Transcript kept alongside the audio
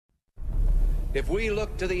if we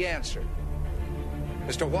look to the answer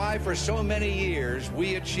as to why for so many years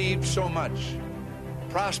we achieved so much,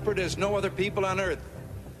 prospered as no other people on earth,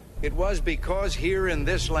 it was because here in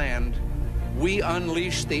this land we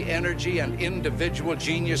unleashed the energy and individual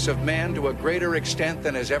genius of man to a greater extent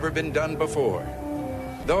than has ever been done before.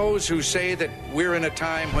 Those who say that we're in a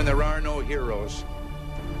time when there are no heroes,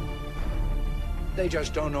 they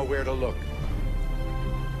just don't know where to look.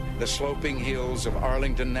 The sloping hills of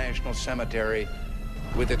Arlington National Cemetery,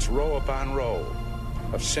 with its row upon row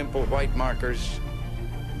of simple white markers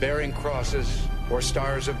bearing crosses or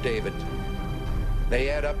stars of David, they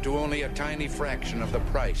add up to only a tiny fraction of the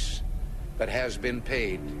price that has been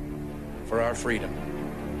paid for our freedom.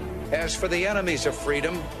 As for the enemies of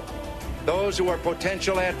freedom, those who are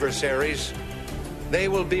potential adversaries, they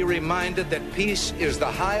will be reminded that peace is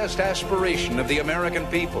the highest aspiration of the American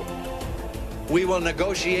people. We will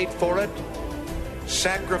negotiate for it,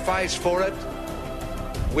 sacrifice for it.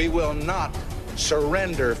 We will not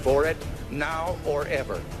surrender for it now or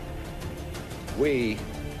ever. We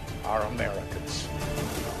are Americans.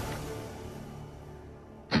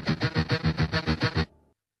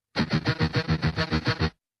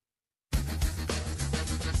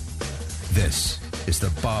 This is the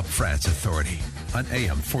Bob Frantz Authority on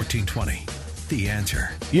AM 1420. The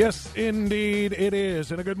Answer. Yes, indeed it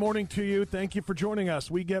is. And a good morning to you. Thank you for joining us.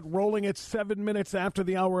 We get rolling at 7 minutes after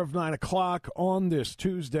the hour of 9 o'clock on this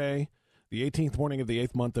Tuesday, the 18th morning of the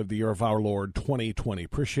 8th month of the year of our Lord, 2020.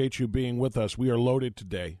 Appreciate you being with us. We are loaded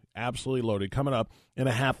today, absolutely loaded. Coming up in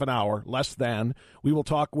a half an hour, less than, we will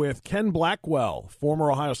talk with Ken Blackwell,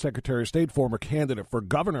 former Ohio Secretary of State, former candidate for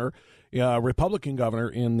governor, Republican governor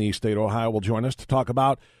in the state of Ohio, will join us to talk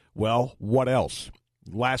about, well, what else?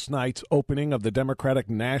 Last night's opening of the Democratic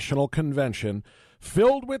National Convention,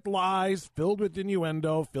 filled with lies, filled with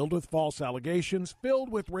innuendo, filled with false allegations,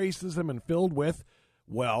 filled with racism, and filled with,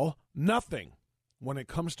 well, nothing when it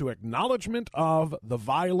comes to acknowledgement of the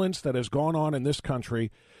violence that has gone on in this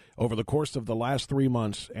country over the course of the last 3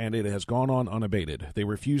 months, and it has gone on unabated. They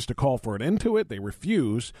refuse to call for an end to it. They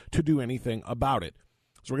refuse to do anything about it.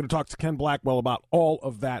 So we're going to talk to Ken Blackwell about all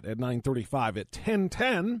of that at 9:35. At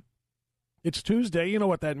 10:10, it's Tuesday. You know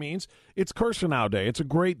what that means. It's Kirsanow Day. It's a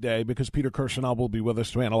great day because Peter Kirsanow will be with us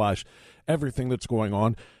to analyze everything that's going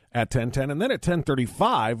on at 10:10. And then at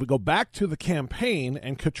 10:35, we go back to the campaign,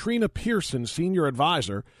 and Katrina Pearson, senior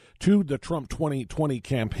advisor to the Trump 2020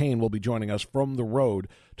 campaign, will be joining us from the road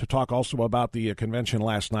to talk also about the convention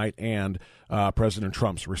last night and President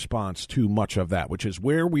Trump's response to much of that, which is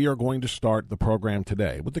where we are going to start the program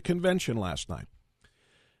today, with the convention last night.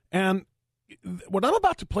 And what I'm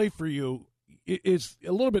about to play for you is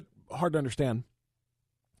a little bit hard to understand,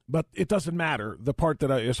 but it doesn't matter. The part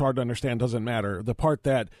that is hard to understand doesn't matter. The part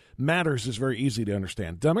that matters is very easy to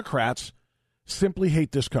understand. Democrats simply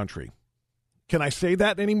hate this country. Can I say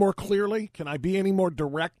that any more clearly? Can I be any more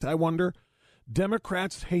direct, I wonder?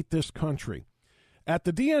 Democrats hate this country. At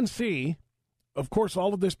the DNC, of course,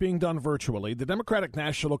 all of this being done virtually, the Democratic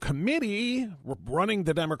National Committee running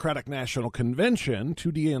the Democratic National Convention,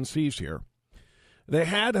 two DNCs here, they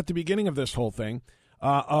had at the beginning of this whole thing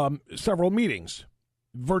several meetings,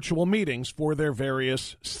 virtual meetings for their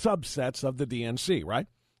various subsets of the DNC, right?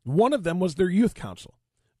 One of them was their youth council.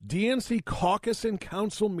 DNC caucus and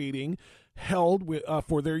council meeting held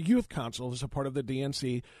for their youth council as a part of the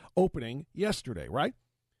DNC opening yesterday, right?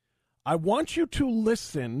 I want you to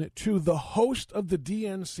listen to the host of the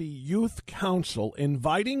DNC Youth Council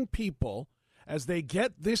inviting people as they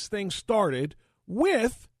get this thing started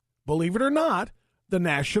with, believe it or not, the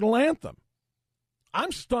national anthem.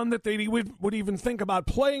 I'm stunned that they would even think about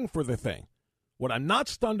playing for the thing. What I'm not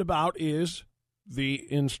stunned about is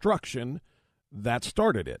the instruction that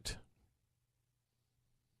started it.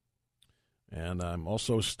 And I'm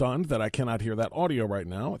also stunned that I cannot hear that audio right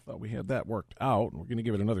now. I thought we had that worked out. We're going to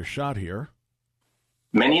give it another shot here.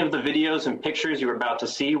 Many of the videos and pictures you're about to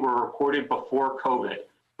see were recorded before COVID,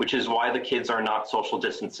 which is why the kids are not social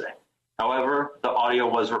distancing. However, the audio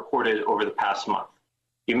was recorded over the past month.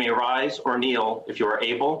 You may rise or kneel if you are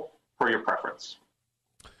able, per your preference.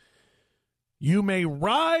 You may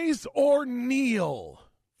rise or kneel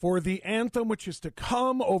for the anthem, which is to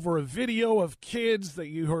come over a video of kids that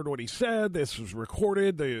you heard what he said. This was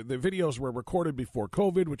recorded. The videos were recorded before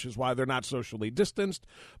COVID, which is why they're not socially distanced.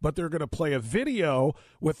 But they're going to play a video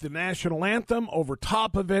with the national anthem over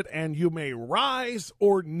top of it, and you may rise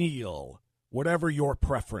or kneel, whatever your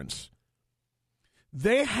preference.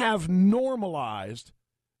 They have normalized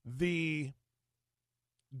the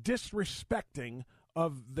disrespecting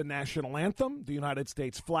of the national anthem, the United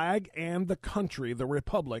States flag, and the country, the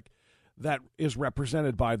republic, that is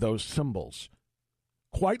represented by those symbols.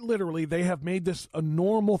 Quite literally, they have made this a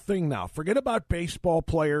normal thing now. Forget about baseball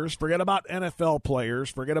players, forget about NFL players,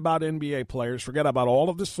 forget about NBA players, forget about all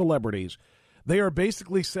of the celebrities. They are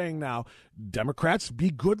basically saying now, Democrats, be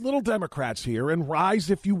good little Democrats here and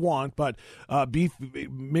rise if you want, but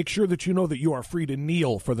make sure that you know that you are free to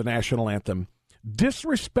kneel for the national anthem.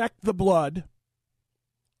 Disrespect the blood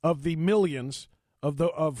of the millions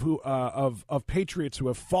of patriots who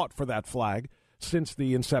have fought for that flag since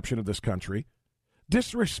the inception of this country.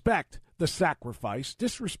 Disrespect the sacrifice,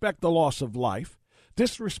 disrespect the loss of life,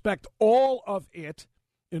 disrespect all of it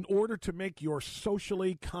in order to make your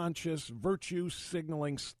socially conscious virtue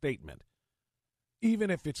signaling statement, even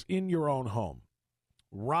if it's in your own home.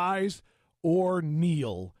 Rise or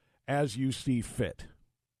kneel as you see fit.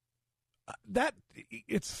 That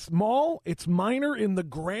it's small, it's minor in the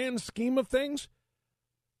grand scheme of things,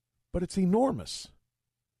 but it's enormous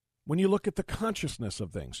when you look at the consciousness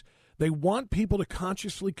of things. They want people to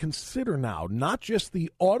consciously consider now, not just the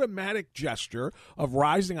automatic gesture of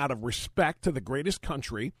rising out of respect to the greatest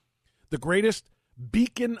country, the greatest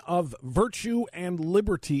beacon of virtue and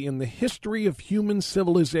liberty in the history of human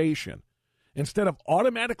civilization. Instead of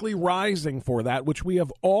automatically rising for that, which we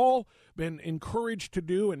have all been encouraged to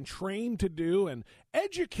do and trained to do and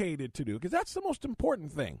educated to do, because that's the most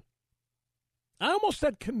important thing. I almost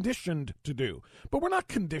said conditioned to do, but we're not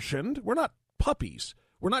conditioned. We're not puppies.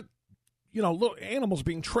 We're not, little animals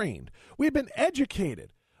being trained. We've been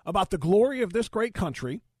educated about the glory of this great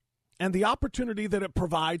country and the opportunity that it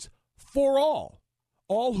provides for all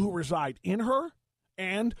who reside in her,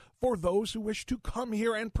 and for those who wish to come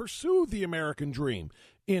here and pursue the American dream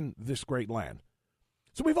in this great land.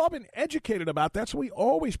 So we've all been educated about that, so we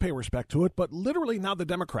always pay respect to it. But literally now the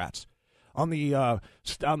Democrats, on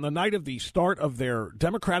the night of the start of their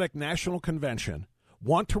Democratic National Convention,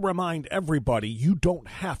 want to remind everybody you don't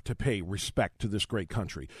have to pay respect to this great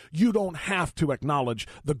country. You don't have to acknowledge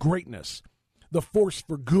the greatness, the force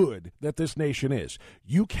for good that this nation is.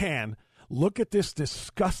 You can look at this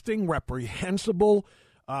disgusting, reprehensible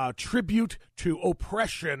tribute to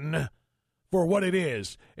oppression for what it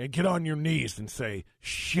is and get on your knees and say,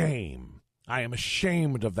 shame. I am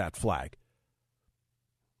ashamed of that flag.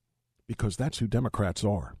 Because that's who Democrats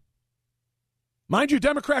are. Mind you,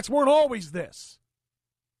 Democrats weren't always this.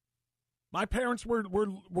 My parents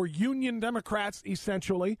were Union Democrats,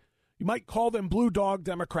 essentially. You might call them Blue Dog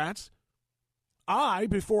Democrats.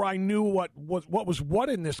 Before I knew what was what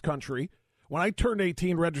in this country, when I turned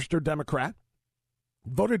 18, registered Democrat,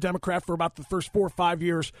 voted Democrat for about the first 4 or 5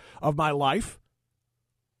 years of my life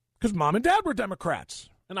because Mom and Dad were Democrats,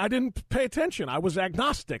 and I didn't pay attention. I was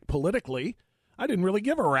agnostic politically. I didn't really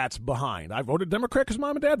give a rat's behind. I voted Democrat because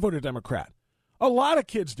Mom and Dad voted Democrat. A lot of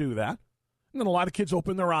kids do that. And then a lot of kids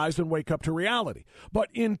open their eyes and wake up to reality. But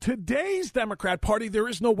in today's Democrat Party, there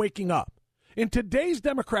is no waking up. In today's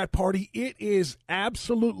Democrat Party, it is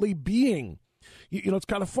absolutely being. It's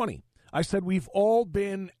kind of funny. I said we've all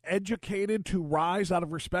been educated to rise out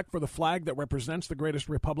of respect for the flag that represents the greatest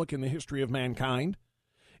republic in the history of mankind.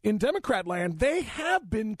 In Democrat land, they have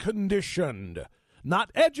been conditioned,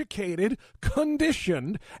 not educated,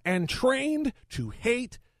 conditioned and trained to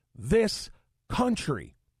hate this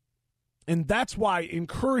country. And that's why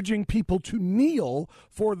encouraging people to kneel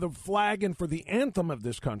for the flag and for the anthem of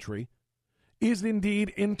this country is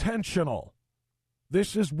indeed intentional.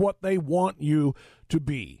 This is what they want you to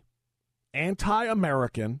be.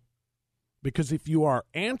 Anti-American, because if you are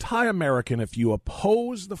anti-American, if you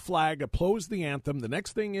oppose the flag, oppose the anthem, the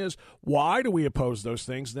next thing is, why do we oppose those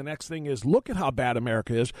things? The next thing is, look at how bad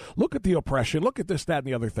America is. Look at the oppression. Look at this, that, and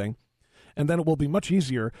the other thing. And then it will be much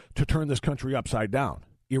easier to turn this country upside down.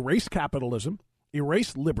 Erase capitalism,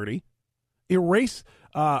 erase liberty, erase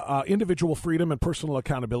individual freedom and personal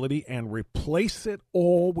accountability, and replace it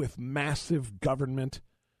all with massive government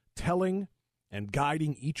telling and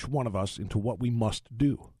guiding each one of us into what we must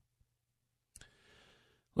do.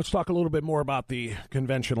 Let's talk a little bit more about the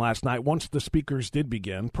convention last night. Once the speakers did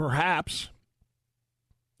begin, perhaps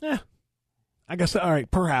the biggest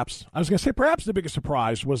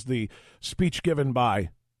surprise was the speech given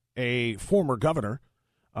by a former governor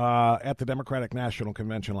at the Democratic National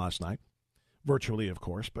Convention last night, virtually, of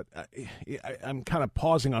course, but I'm kind of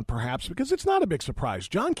pausing on perhaps because it's not a big surprise.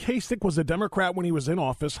 John Kasich was a Democrat when he was in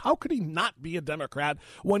office. How could he not be a Democrat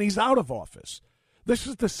when he's out of office? This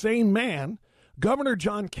is the same man, Governor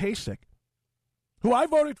John Kasich, who I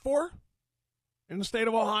voted for in the state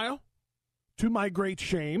of Ohio, to my great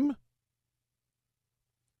shame.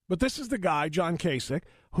 But this is the guy, John Kasich,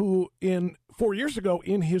 who 4 years ago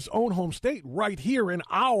in his own home state, right here in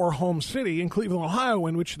our home city in Cleveland, Ohio,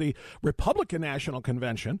 in which the Republican National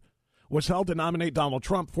Convention was held to nominate Donald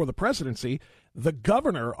Trump for the presidency, the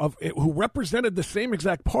governor who represented the same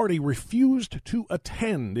exact party refused to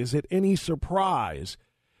attend. Is it any surprise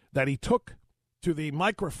that he took to the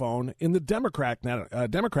microphone in the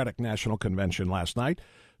Democratic National Convention last night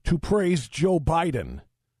to praise Joe Biden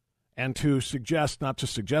and to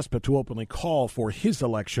but to openly call for his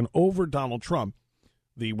election over Donald Trump,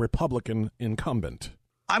 the Republican incumbent?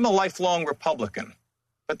 I'm a lifelong Republican,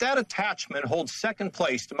 but that attachment holds second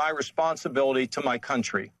place to my responsibility to my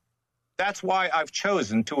country. That's why I've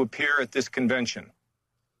chosen to appear at this convention.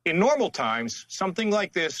 In normal times, something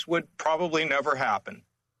like this would probably never happen.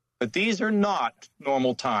 But these are not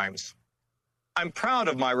normal times. I'm proud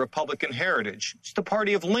of my Republican heritage. It's the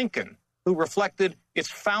party of Lincoln, who reflected its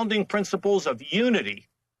founding principles of unity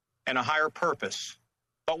and a higher purpose.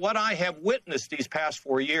 But what I have witnessed these past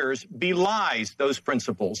 4 years belies those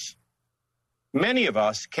principles. Many of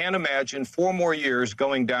us can't imagine 4 more years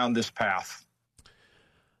going down this path.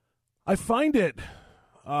 I find it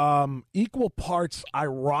equal parts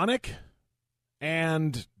ironic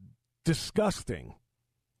and disgusting,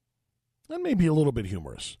 and maybe a little bit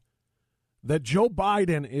humorous, that Joe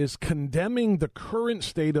Biden is condemning the current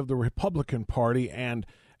state of the Republican Party and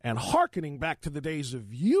hearkening back to the days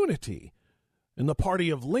of unity in the party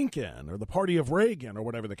of Lincoln or the party of Reagan or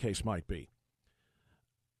whatever the case might be,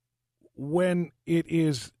 when it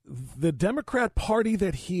is the Democrat Party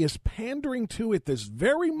that he is pandering to at this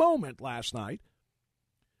very moment last night,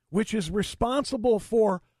 which is responsible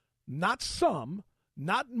for not some,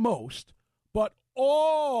 not most, but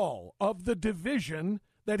all of the division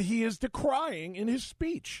that he is decrying in his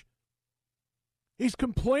speech. He's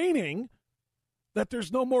complaining that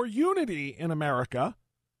there's no more unity in America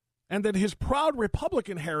and that his proud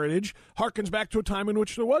Republican heritage harkens back to a time in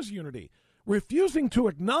which there was unity, refusing to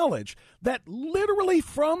acknowledge that literally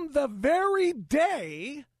from the very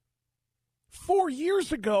day 4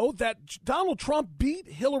 years ago that Donald Trump beat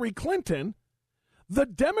Hillary Clinton, the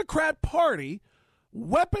Democrat Party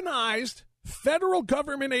weaponized federal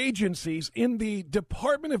government agencies in the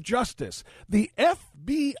Department of Justice, the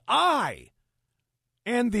FBI,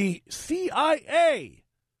 and the CIA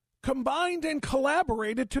combined and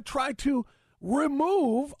collaborated to try to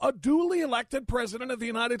remove a duly elected president of the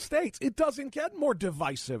United States. It doesn't get more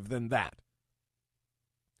divisive than that.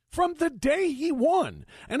 From the day he won,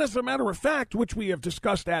 and as a matter of fact, which we have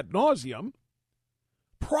discussed ad nauseum,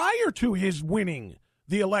 prior to his winning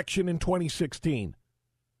the election in 2016,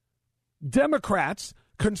 Democrats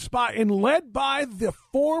conspired, and led by the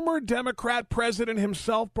former Democrat president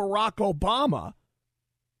himself, Barack Obama,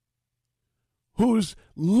 whose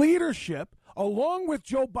leadership, along with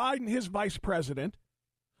Joe Biden, his vice president,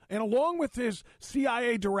 and along with his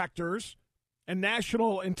CIA directors and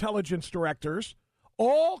national intelligence directors,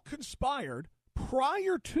 all conspired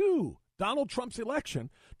prior to Donald Trump's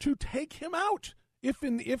election to take him out if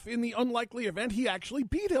in the unlikely event he actually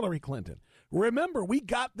beat Hillary Clinton. Remember, we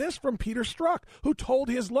got this from Peter Strzok, who told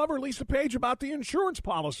his lover, Lisa Page, about the insurance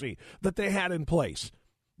policy that they had in place,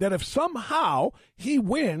 that if somehow he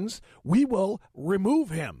wins, we will remove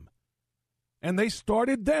him. And they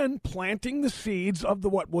started then planting the seeds of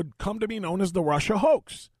what would come to be known as the Russia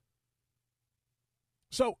hoax.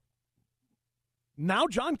 So now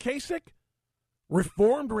John Kasich,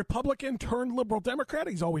 reformed Republican turned liberal Democrat,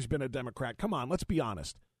 he's always been a Democrat. Come on, let's be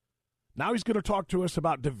honest. Now he's going to talk to us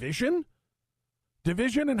about division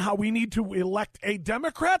and how we need to elect a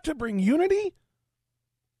Democrat to bring unity?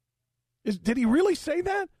 Did he really say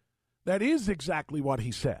that? That is exactly what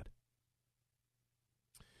he said.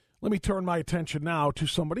 Let me turn my attention now to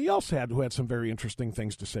somebody else who had some very interesting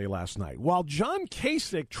things to say last night. While John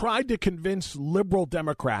Kasich tried to convince liberal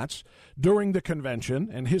Democrats during the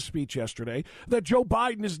convention and his speech yesterday that Joe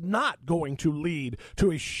Biden is not going to lead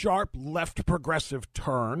to a sharp left progressive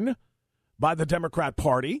turn by the Democrat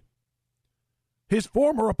Party, his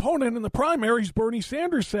former opponent in the primaries, Bernie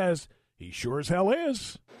Sanders, says he sure as hell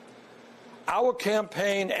is. Our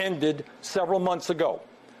campaign ended several months ago,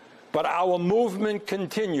 but our movement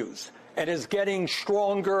continues and is getting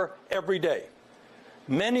stronger every day.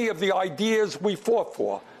 Many of the ideas we fought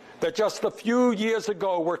for that just a few years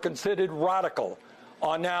ago were considered radical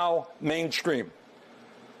are now mainstream.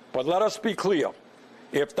 But let us be clear.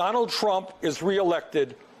 If Donald Trump is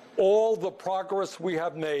reelected, all the progress we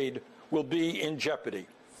have made will be in jeopardy.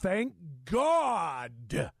 Thank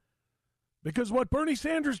God. Because what Bernie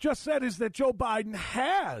Sanders just said is that Joe Biden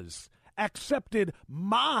has accepted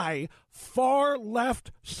my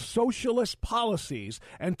far-left socialist policies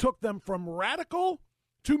and took them from radical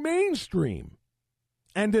to mainstream.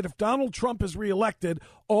 And that if Donald Trump is reelected,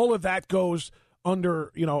 all of that goes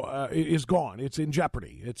is gone. It's in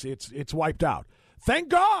jeopardy. It's wiped out. Thank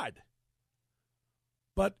God.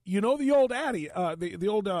 But you know the old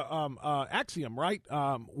axiom, right?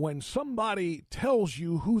 When somebody tells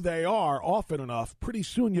you who they are often enough, pretty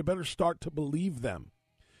soon you better start to believe them.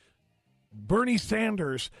 Bernie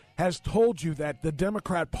Sanders has told you that the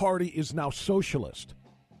Democrat Party is now socialist.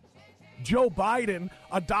 Joe Biden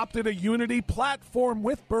adopted a unity platform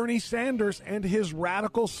with Bernie Sanders and his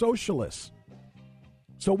radical socialists.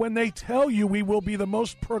 So when they tell you we will be the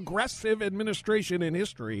most progressive administration in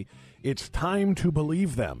history, it's time to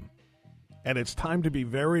believe them. And it's time to be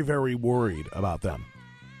very, very worried about them.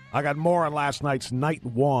 I got more on last night's night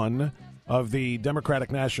one of the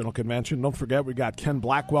Democratic National Convention. Don't forget, we got Ken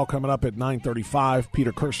Blackwell coming up at 9:35,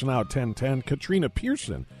 Peter Kirsanow at 10:10, Katrina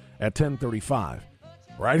Pearson at 10:35.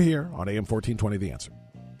 Right here on AM 1420, The Answer.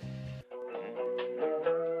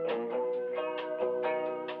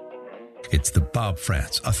 It's the Bob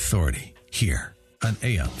France Authority here on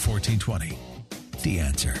AM 1420, The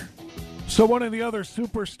Answer. So one of the other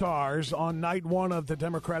superstars on night one of the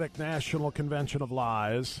Democratic National Convention of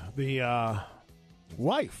Lies, the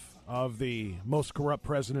wife of the most corrupt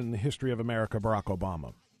president in the history of America, Barack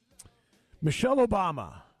Obama. Michelle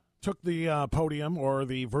Obama took the podium, or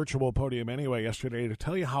the virtual podium anyway, yesterday to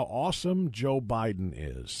tell you how awesome Joe Biden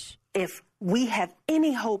is. If we have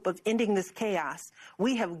any hope of ending this chaos,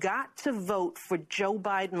 we have got to vote for Joe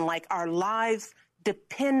Biden like our lives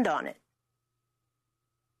depend on it.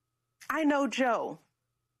 I know Joe.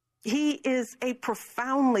 He is a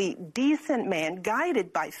profoundly decent man,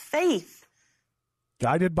 guided by faith.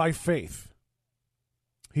 Guided by faith.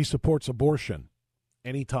 He supports abortion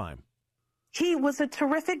anytime. He was a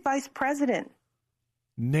terrific vice president.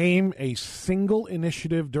 Name a single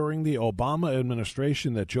initiative during the Obama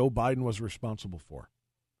administration that Joe Biden was responsible for.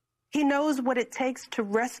 He knows what it takes to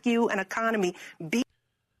rescue an economy.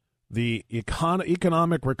 The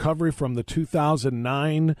economic recovery from the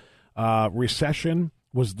 2009 recession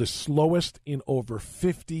was the slowest in over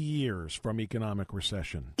 50 years from economic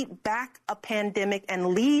recession. Beat back a pandemic and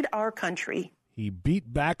lead our country. He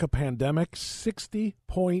beat back a pandemic.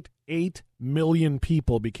 60.8 million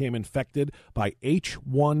people became infected by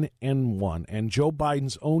H1N1. And Joe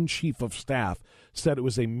Biden's own chief of staff said it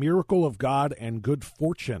was a miracle of God and good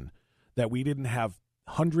fortune that we didn't have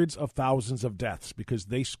hundreds of thousands of deaths because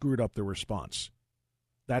they screwed up the response.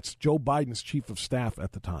 That's Joe Biden's chief of staff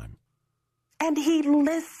at the time. And he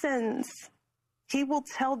listens. He will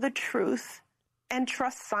tell the truth and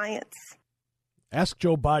trust science. Ask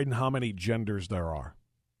Joe Biden how many genders there are.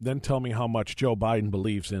 Then tell me how much Joe Biden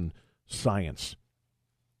believes in science.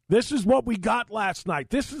 This is what we got last night.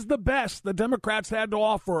 This is the best the Democrats had to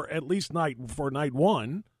offer, at least for night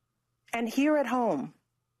one. And here at home,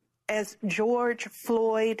 as George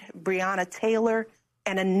Floyd, Breonna Taylor,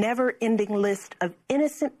 and a never-ending list of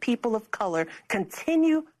innocent people of color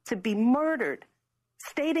continue to be murdered,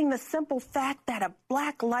 stating the simple fact that a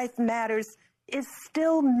Black Life Matters is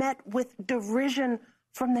still met with derision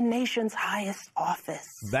from the nation's highest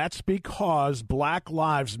office. That's because Black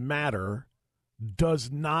Lives Matter does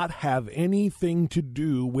not have anything to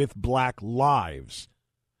do with black lives.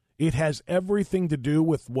 It has everything to do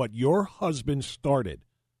with what your husband started.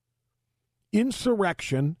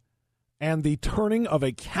 Insurrection and the turning of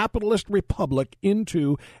a capitalist republic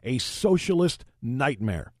into a socialist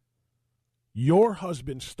nightmare. Your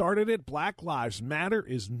husband started it. Black Lives Matter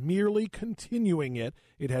is merely continuing it.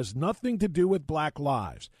 It has nothing to do with black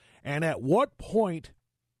lives. And at what point,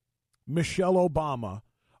 Michelle Obama,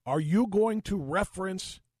 are you going to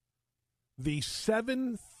reference the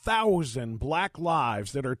 7,000 black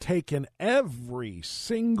lives that are taken every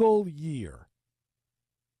single year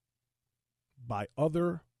by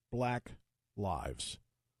other black lives?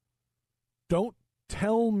 Don't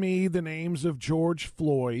tell me the names of George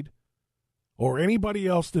Floyd or anybody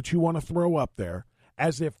else that you want to throw up there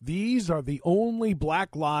as if these are the only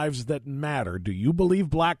black lives that matter. Do you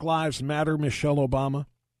believe Black Lives Matter, Michelle Obama?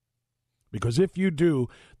 Because if you do,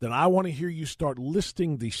 then I want to hear you start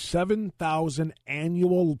listing the 7,000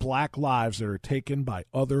 annual black lives that are taken by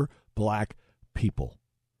other black people.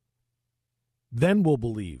 Then we'll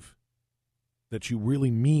believe that you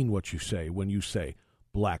really mean what you say when you say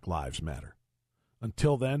Black Lives Matter.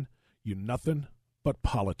 Until then, you're nothing but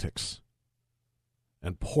politics.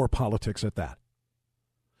 And poor politics at that.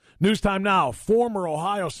 News time now. Former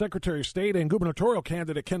Ohio Secretary of State and gubernatorial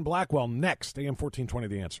candidate Ken Blackwell next. AM 1420,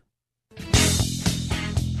 The Answer.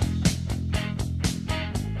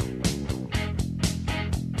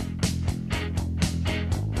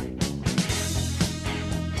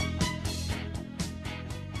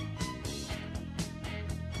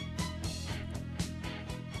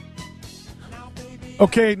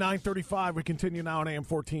 Okay, 9:35. We continue now on AM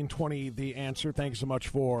 1420, The Answer. Thanks so much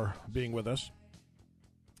for being with us.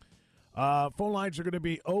 Phone lines are going to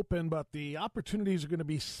be open, but the opportunities are going to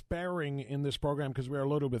be sparing in this program because we are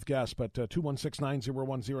loaded with guests. But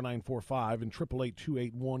 216-901-0945 and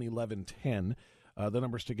 888-281-1110. The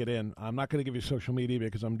numbers to get in. I'm not going to give you social media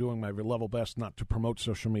because I'm doing my level best not to promote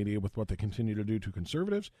social media with what they continue to do to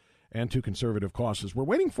conservatives and to conservative causes. We're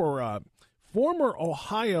waiting for former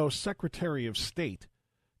Ohio Secretary of State,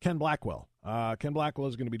 Ken Blackwell. Ken Blackwell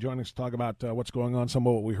is going to be joining us to talk about what's going on, some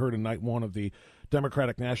of what we heard in night one of the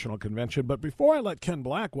Democratic National Convention. But before I let Ken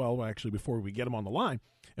Blackwell, actually before we get him on the line,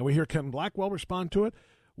 and we hear Ken Blackwell respond to it,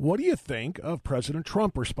 what do you think of President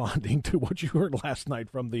Trump responding to what you heard last night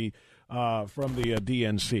from the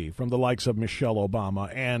DNC, from the likes of Michelle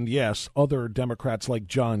Obama, and, yes, other Democrats like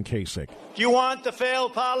John Kasich? Do you want the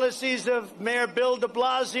failed policies of Mayor Bill de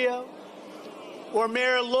Blasio or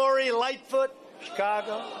Mayor Lori Lightfoot,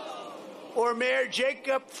 Chicago, or Mayor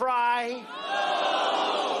Jacob Fry,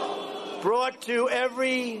 brought to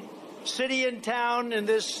every city and town in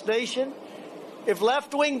this nation? If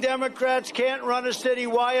left-wing Democrats can't run a city,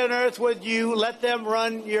 why on earth would you let them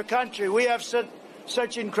run your country? We have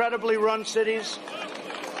such incredibly run cities.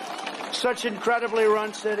 Such incredibly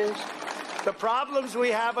run cities. The problems we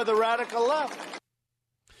have are the radical left.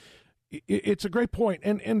 It's a great point.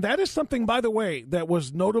 And that is something, by the way, that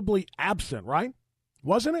was notably absent, right?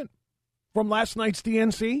 Wasn't it? From last night's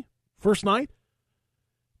DNC, first night?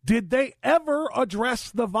 Did they ever address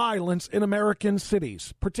the violence in American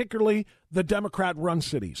cities, particularly the Democrat-run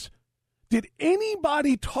cities? Did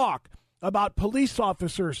anybody talk about police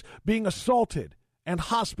officers being assaulted and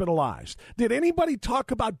hospitalized? Did anybody talk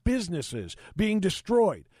about businesses being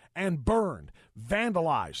destroyed and burned,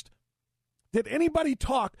 vandalized? Did anybody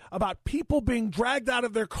talk about people being dragged out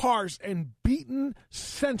of their cars and beaten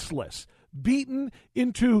senseless, beaten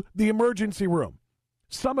into the emergency room?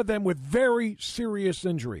 Some of them with very serious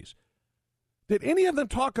injuries. Did any of them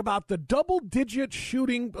talk about the double-digit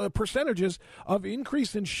shooting percentages of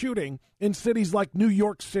increase in shooting in cities like New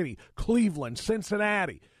York City, Cleveland,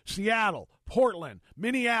 Cincinnati, Seattle, Portland,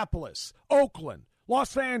 Minneapolis, Oakland,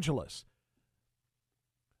 Los Angeles?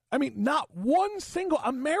 I mean, not one single.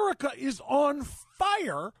 America is on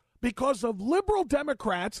fire because of liberal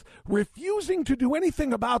Democrats refusing to do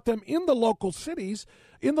anything about them in the local cities,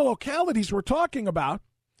 in the localities we're talking about.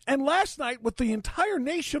 And last night, with the entire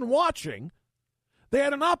nation watching, they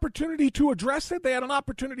had an opportunity to address it. They had an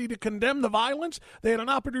opportunity to condemn the violence. They had an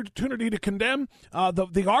opportunity to condemn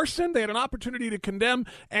the arson. They had an opportunity to condemn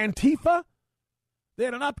Antifa. They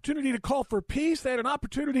had an opportunity to call for peace. They had an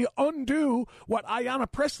opportunity to undo what Ayanna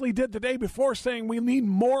Pressley did the day before, saying we need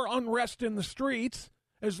more unrest in the streets.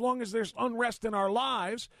 As long as there's unrest in our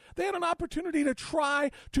lives, they had an opportunity to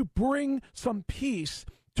try to bring some peace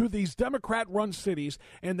to these Democrat-run cities,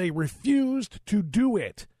 and they refused to do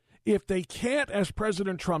it. If they can't, as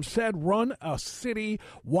President Trump said, run a city,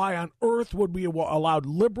 why on earth would we allow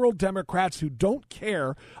liberal Democrats who don't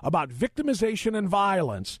care about victimization and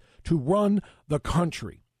violence to run the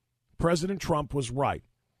country? President Trump was right.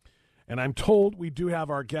 And I'm told we do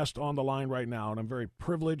have our guest on the line right now, and I'm very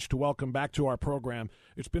privileged to welcome back to our program.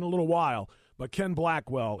 It's been a little while, but Ken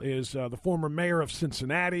Blackwell is the former mayor of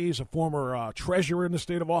Cincinnati. He's a former treasurer in the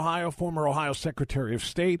state of Ohio, former Ohio Secretary of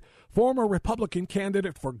State, former Republican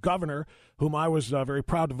candidate for governor, whom I was very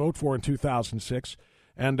proud to vote for in 2006.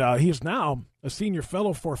 And he is now a senior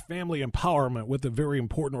fellow for family empowerment with a very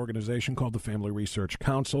important organization called the Family Research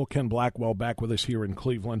Council. Ken Blackwell back with us here in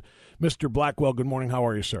Cleveland. Mr. Blackwell, good morning. How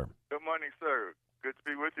are you, sir? Good morning, sir. Good to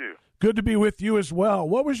be with you. Good to be with you as well.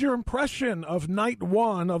 What was your impression of night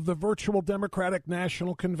one of the virtual Democratic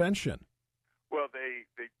National Convention? Well, they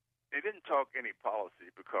didn't talk any policy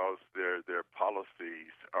because their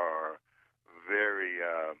policies are very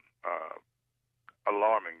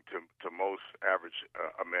alarming to most average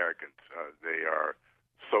Americans. They are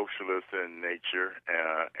socialist in nature,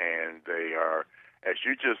 and they are, as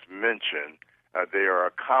you just mentioned, they are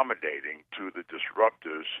accommodating to the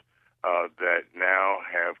disruptors that now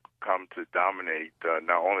have come to dominate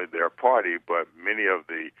not only their party, but many of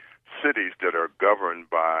the cities that are governed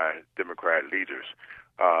by Democrat leaders,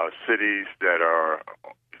 cities that are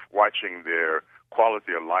watching their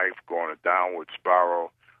quality of life go on a downward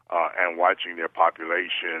spiral and watching their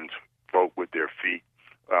populations vote with their feet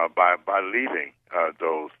by leaving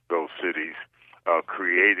those cities,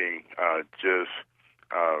 creating just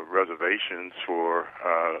reservations for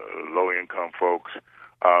low-income folks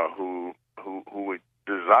who would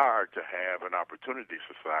desire to have an opportunity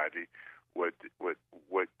society. What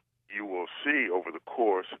you will see over the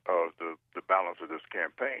course of the balance of this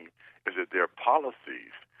campaign is that their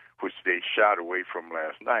policies, which they shied away from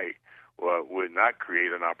last night, would not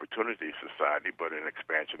create an opportunity society, but an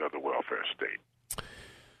expansion of the welfare state.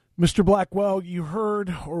 Mr. Blackwell, you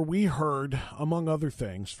heard, or we heard, among other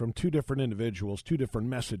things, from two different individuals, two different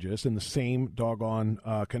messages in the same doggone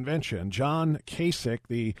convention. John Kasich,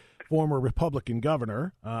 the former Republican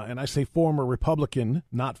governor, and I say former Republican,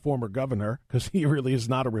 not former governor, because he really is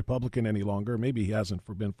not a Republican any longer. Maybe he hasn't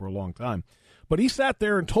been for a long time. But he sat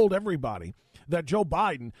there and told everybody that Joe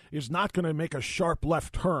Biden is not going to make a sharp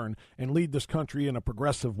left turn and lead this country in a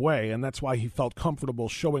progressive way, and that's why he felt comfortable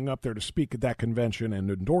showing up there to speak at that convention and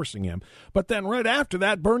endorsing him. But then right after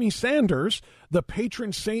that, Bernie Sanders, the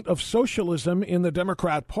patron saint of socialism in the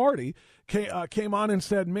Democrat Party, came on and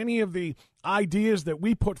said many of the ideas that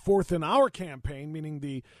we put forth in our campaign, meaning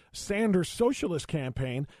the Sanders Socialist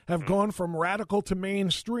campaign, have gone from radical to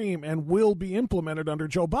mainstream and will be implemented under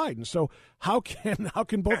Joe Biden. So how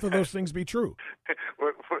can both of those things be true?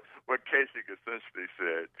 What Kasich essentially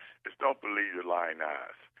said is, don't believe your lying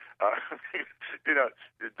eyes.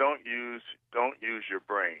 Don't use your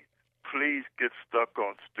brain. Please get stuck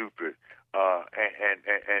on stupid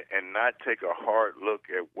and not take a hard look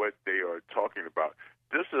at what they are talking about.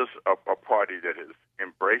 This is a party that has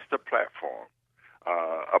embraced a platform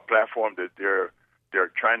that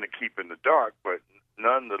they're trying to keep in the dark, but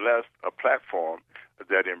nonetheless a platform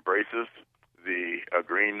that embraces the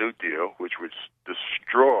Green New Deal, which would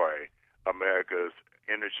destroy America's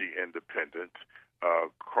energy independence,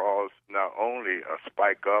 cause not only a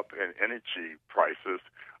spike up in energy prices,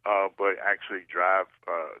 but actually drive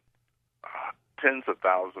tens of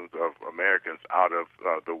thousands of Americans out of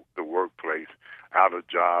the workplace, out of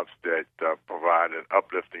jobs that provide an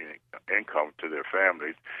uplifting income to their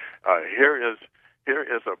families. Here's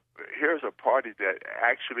a party that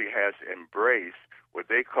actually has embraced what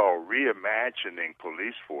they call reimagining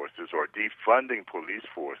police forces or defunding police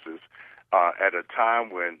forces at a time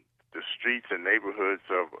when the streets and neighborhoods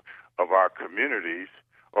of our communities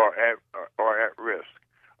are at risk.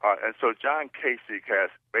 And so John Kasich has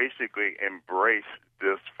basically embraced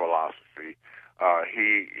this philosophy.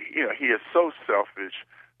 He is so selfish,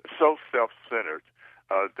 so self-centered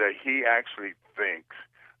that he actually thinks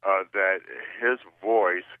that his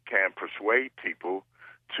voice can persuade people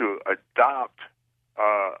to adopt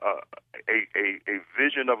a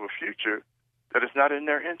vision of a future that is not in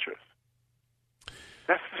their interest.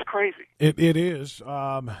 That's just crazy. It is,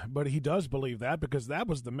 but he does believe that because that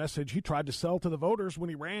was the message he tried to sell to the voters when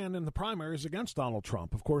he ran in the primaries against Donald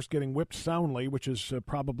Trump. Of course, getting whipped soundly, which is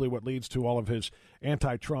probably what leads to all of his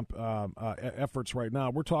anti-Trump efforts right now.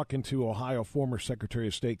 We're talking to Ohio former Secretary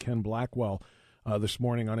of State Ken Blackwell this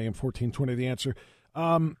morning on AM 1420. The Answer.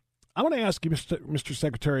 I want to ask you, Mr.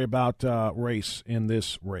 Secretary, about race in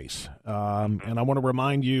this race. And I want to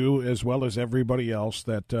remind you, as well as everybody else,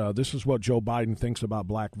 that this is what Joe Biden thinks about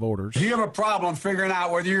black voters. If you have a problem figuring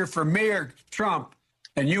out whether you're for me or Trump,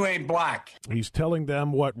 and you ain't black. He's telling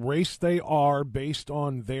them what race they are based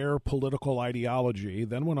on their political ideology,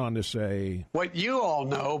 then went on to say, what you all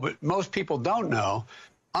know, but most people don't know,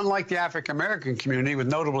 unlike the African-American community, with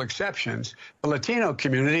notable exceptions, the Latino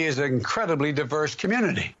community is an incredibly diverse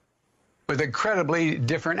community with incredibly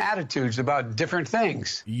different attitudes about different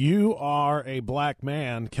things. You are a black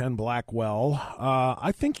man, Ken Blackwell.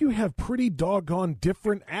 I think you have pretty doggone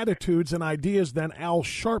different attitudes and ideas than Al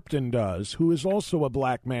Sharpton does, who is also a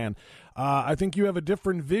black man. I think you have a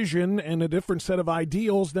different vision and a different set of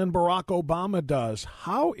ideals than Barack Obama does.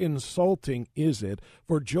 How insulting is it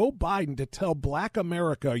for Joe Biden to tell black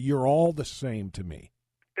America you're all the same to me?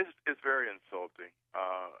 It's very insulting,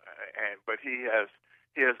 but he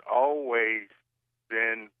has always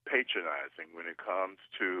been patronizing when it comes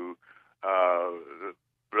to the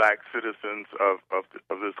black citizens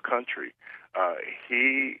of this country.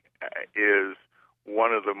 He is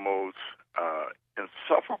one of the most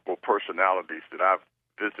insufferable personalities that I've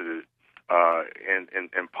visited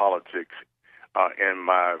in politics in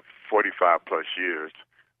my 45-plus years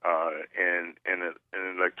in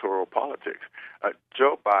electoral politics.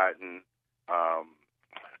 Joe Biden,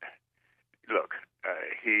 look,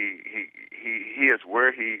 he is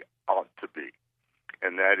where he ought to be,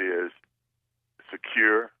 and that is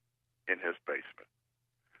secure in his basement.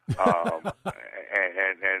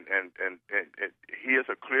 And he is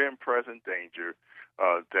a clear and present danger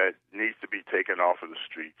that needs to be taken off of the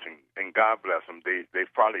streets. And God bless him.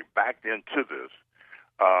 They've probably backed into this,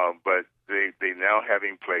 but they now have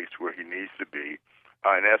him placed where he needs to be.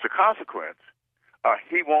 And as a consequence,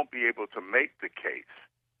 he won't be able to make the case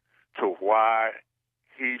to why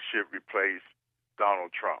he should replace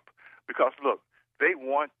Donald Trump. Because, look, they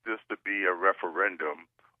want this to be a referendum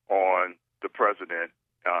on the president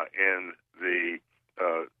in the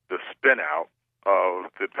spin out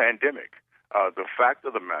of the pandemic. The fact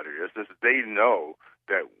of the matter is they know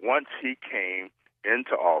that once he came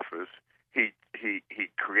into office, he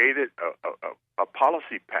created a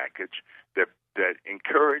policy package that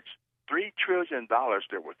encouraged $3 trillion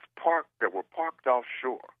that were parked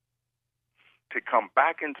offshore to come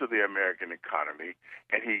back into the American economy,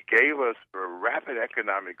 and he gave us a rapid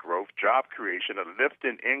economic growth, job creation, a lift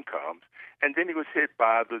in incomes, and then he was hit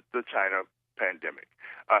by the China pandemic.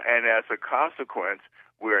 And as a consequence,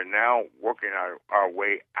 we are now working our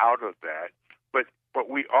way out of that, but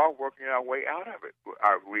we are working our way out of it.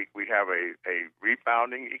 We have a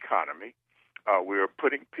rebounding economy. We are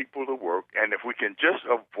putting people to work, and if we can just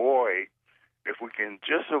avoid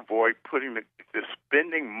putting the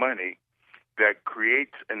spending money that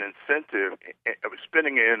creates an incentive,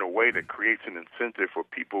 spending it in a way that creates an incentive for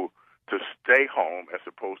people to stay home as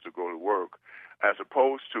opposed to go to work, as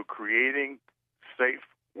opposed to creating safe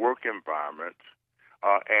work environments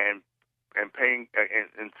and paying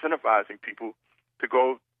and incentivizing people to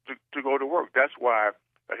go to work. That's why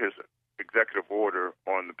his executive order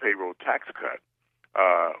on the payroll tax cut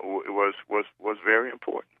was very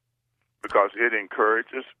important, because it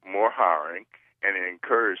encourages more hiring and it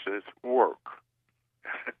encourages work.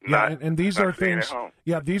 And these are things.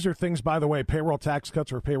 Yeah, these are things. By the way, payroll tax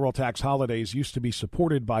cuts or payroll tax holidays used to be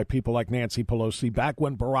supported by people like Nancy Pelosi back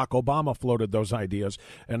when Barack Obama floated those ideas.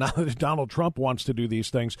 And now that Donald Trump wants to do these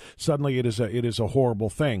things, suddenly it is a horrible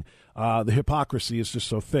thing. The hypocrisy is just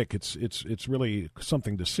so thick. It's really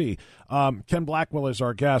something to see. Ken Blackwell is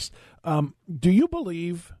our guest. Do you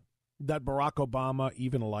believe that Barack Obama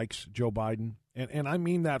even likes Joe Biden? And I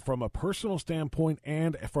mean that from a personal standpoint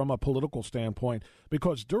and from a political standpoint,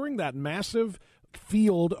 because during that massive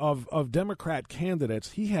field of Democrat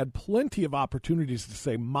candidates, he had plenty of opportunities to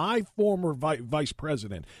say, my former vice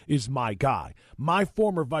president is my guy. My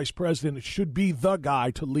former vice president should be the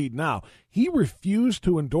guy to lead now. He refused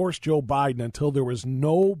to endorse Joe Biden until there was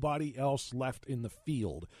nobody else left in the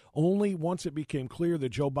field. Only once it became clear that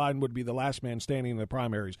Joe Biden would be the last man standing in the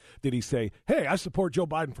primaries did he say, hey, I support Joe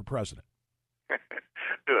Biden for president.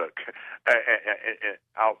 Look,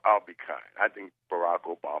 I'll be kind. I think Barack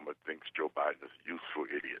Obama thinks Joe Biden is a useful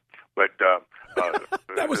idiot. But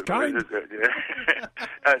that was kind. The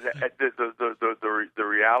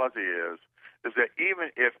reality is that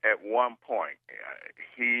even if at one point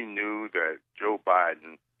he knew that Joe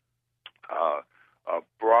Biden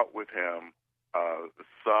brought with him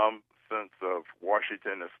some sense of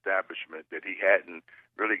Washington establishment, that he hadn't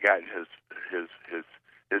really gotten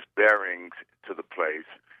his bearings to the place,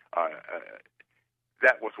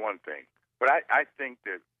 that was one thing. But I think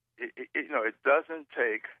that it doesn't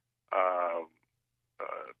take a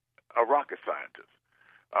rocket scientist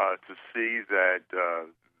to see that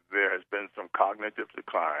there has been some cognitive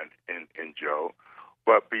decline in Joe.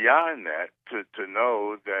 But beyond that, to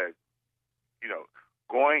know that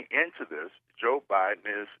going into this, Joe Biden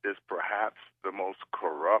is perhaps the most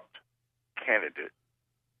corrupt candidate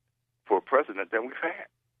for president that we've had.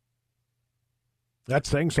 That's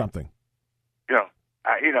saying something.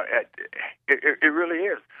 It really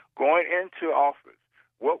is. Going into office,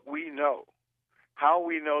 what we know, how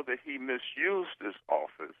we know that he misused this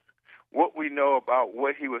office, what we know about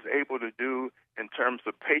what he was able to do in terms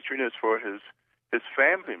of patronage for his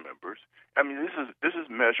family members. I mean, this is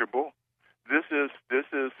measurable. This is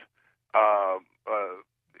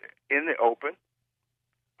in the open.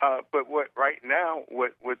 But what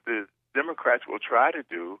the Democrats will try to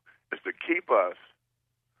do is to keep us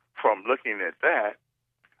from looking at that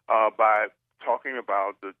by talking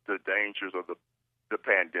about the dangers of the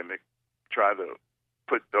pandemic, try to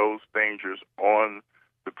put those dangers on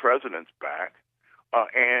the president's back,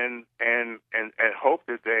 and hope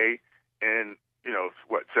that they, in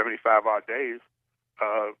 75 odd days,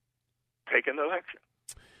 take an election.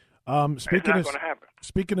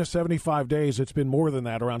 Speaking of 75 days, it's been more than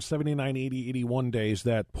that, around 79, 80, 81 days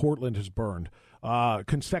that Portland has burned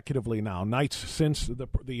consecutively now, nights since the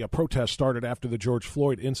protest started after the George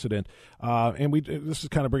Floyd incident. And this is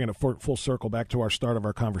kind of bringing it full circle back to our start of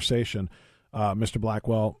our conversation, Mr.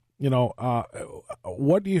 Blackwell.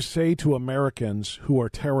 what do you say to Americans who are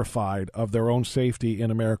terrified of their own safety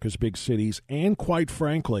in America's big cities? And quite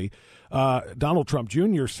frankly, Donald Trump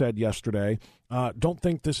Jr. said yesterday, don't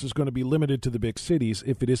think this is going to be limited to the big cities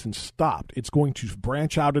if it isn't stopped. It's going to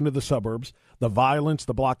branch out into the suburbs. The violence,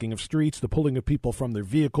 the blocking of streets, the pulling of people from their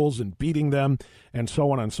vehicles and beating them, and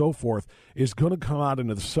so on and so forth, is going to come out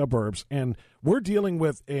into the suburbs. And we're dealing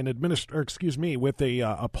with with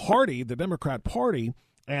a party, the Democrat Party,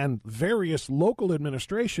 and various local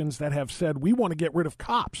administrations that have said, we want to get rid of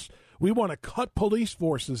cops. We want to cut police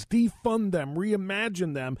forces, defund them,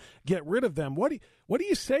 reimagine them, get rid of them. What do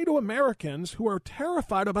you say to Americans who are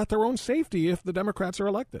terrified about their own safety if the Democrats are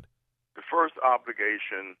elected? The first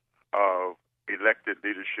obligation of elected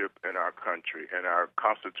leadership in our country and our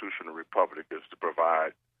constitutional republic is to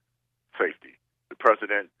provide safety. The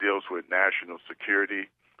president deals with national security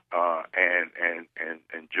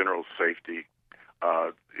and general safety.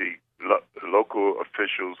 The local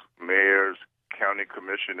officials, mayors, county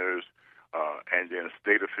commissioners, and then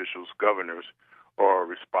state officials, governors, are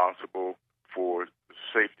responsible for the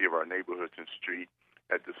safety of our neighborhoods and streets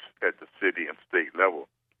at the city and state level.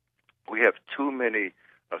 We have too many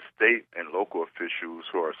state and local officials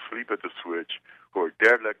who are asleep at the switch, who are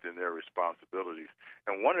derelict in their responsibilities.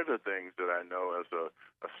 And one of the things that I know as a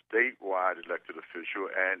statewide elected official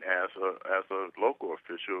and as a local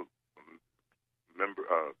official,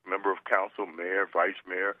 member of council, mayor, vice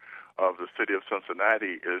mayor of the city of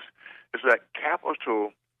Cincinnati, is that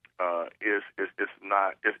capital is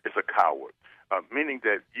a coward, meaning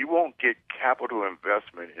that you won't get capital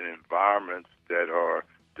investment in environments that are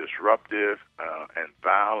disruptive and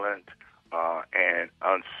violent and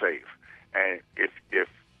unsafe. And if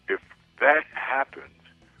that happens,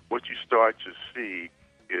 what you start to see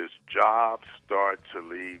is jobs start to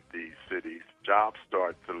leave these cities, jobs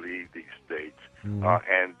start to leave these states,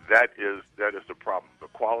 and that is the problem. The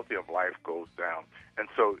quality of life goes down. And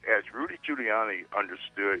so, as Rudy Giuliani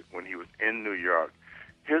understood when he was in New York,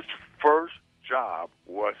 his first job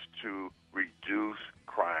was to reduce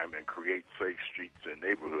crime and create safe streets and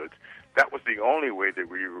neighborhoods. That was the only way that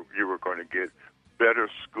you were going to get better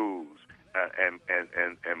schools and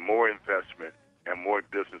more investment and more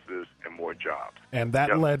businesses and more jobs. And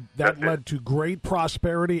that led to great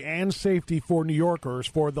prosperity and safety for New Yorkers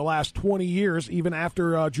for the last 20 years, even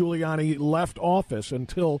after Giuliani left office,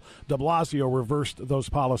 until de Blasio reversed those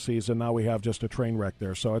policies, and now we have just a train wreck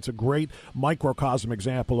there. So it's a great microcosm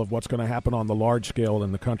example of what's going to happen on the large scale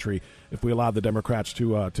in the country if we allow the Democrats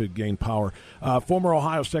to gain power. Former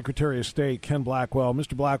Ohio Secretary of State Ken Blackwell.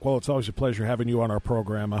 Mr. Blackwell, it's always a pleasure having you on our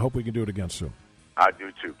program. I hope we can do it again soon. I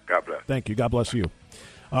do, too. God bless. Thank you. God bless you.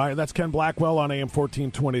 All right, that's Ken Blackwell on AM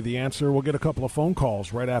 1420, The Answer. We'll get a couple of phone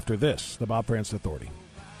calls right after this, the Bob France Authority.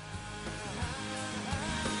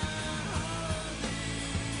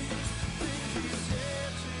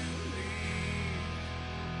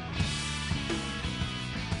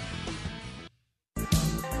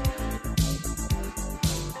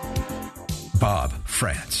 Bob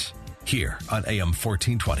France, here on AM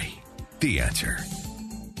 1420, The Answer.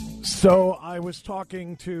 So I was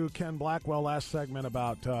talking to Ken Blackwell last segment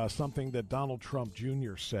about something that Donald Trump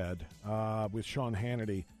Jr. said with Sean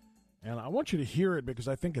Hannity, and I want you to hear it because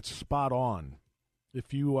I think it's spot on.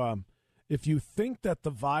 If you think that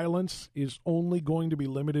the violence is only going to be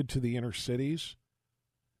limited to the inner cities,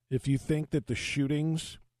 if you think that the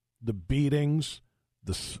shootings, the beatings,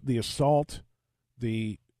 the assault,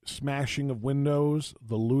 the smashing of windows,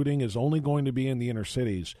 the looting is only going to be in the inner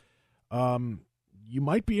cities, you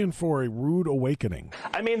might be in for a rude awakening.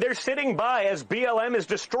 I mean, they're sitting by as BLM is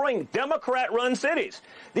destroying Democrat-run cities.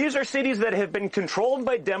 These are cities that have been controlled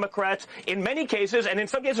by Democrats in many cases, and in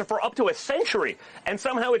some cases for up to a century, and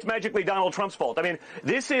somehow it's magically Donald Trump's fault. I mean,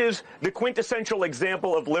 this is the quintessential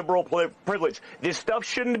example of liberal privilege. This stuff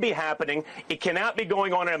shouldn't be happening. It cannot be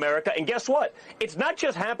going on in America. And guess what? It's not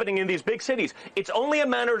just happening in these big cities. It's only a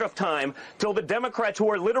matter of time till the Democrats, who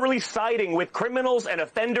are literally siding with criminals and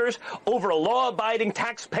offenders over law-abiding,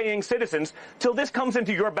 tax-paying citizens, till this comes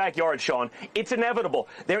into your backyard, Sean. It's inevitable.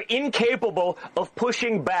 They're incapable of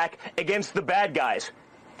pushing back against the bad guys.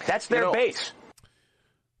 That's their base.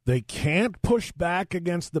 They can't push back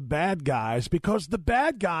against the bad guys because the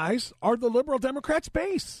bad guys are the liberal Democrats'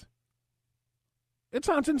 base. It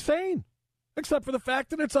sounds insane, except for the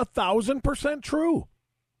fact that it's 1,000% true.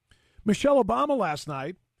 Michelle Obama last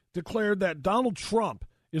night declared that Donald Trump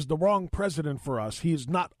is the wrong president for us. He is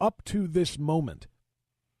not up to this moment.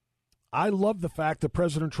 I love the fact that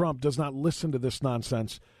President Trump does not listen to this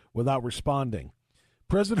nonsense without responding.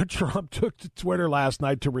 President Trump took to Twitter last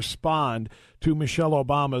night to respond to Michelle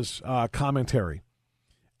Obama's commentary.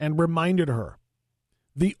 and reminded her,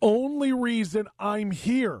 the only reason I'm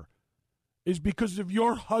here is because of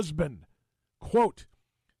your husband. Quote,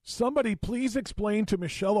 somebody please explain to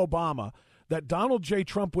Michelle Obama that Donald J.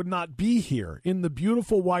 Trump would not be here in the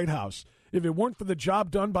beautiful White House if it weren't for the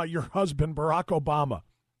job done by your husband, Barack Obama.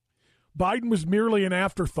 Biden was merely an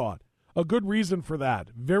afterthought. A good reason for that.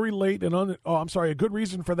 A good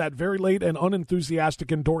reason for that very late and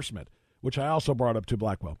unenthusiastic endorsement, which I also brought up to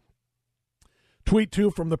Blackwell. Tweet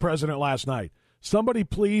 2 from the president last night. Somebody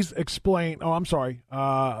please explain.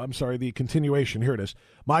 The continuation. Here it is.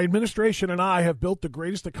 My administration and I have built the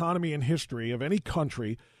greatest economy in history of any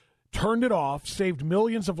country, turned it off, saved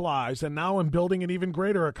millions of lives, and now I'm building an even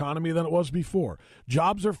greater economy than it was before.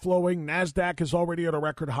 Jobs are flowing. NASDAQ is already at a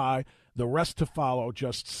record high. The rest to follow.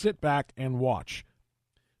 Just sit back and watch.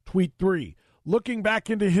 Tweet 3. Looking back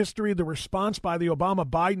into history, the response by the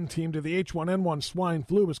Obama-Biden team to the H1N1 swine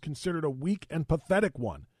flu was considered a weak and pathetic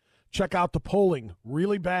one. Check out the polling.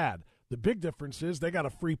 Really bad. The big difference is they got a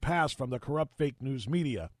free pass from the corrupt fake news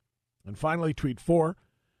media. And finally, tweet 4.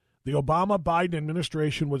 The Obama-Biden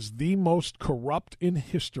administration was the most corrupt in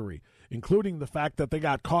history, including the fact that they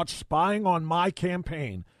got caught spying on my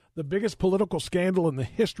campaign, the biggest political scandal in the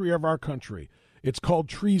history of our country. It's called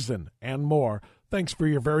treason and more. Thanks for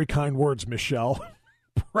your very kind words, Michelle.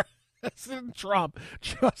 President Trump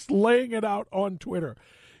just laying it out on Twitter.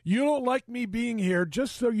 You don't like me being here,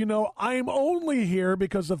 just so you know, I'm only here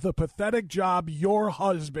because of the pathetic job your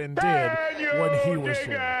husband did when he was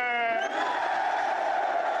here.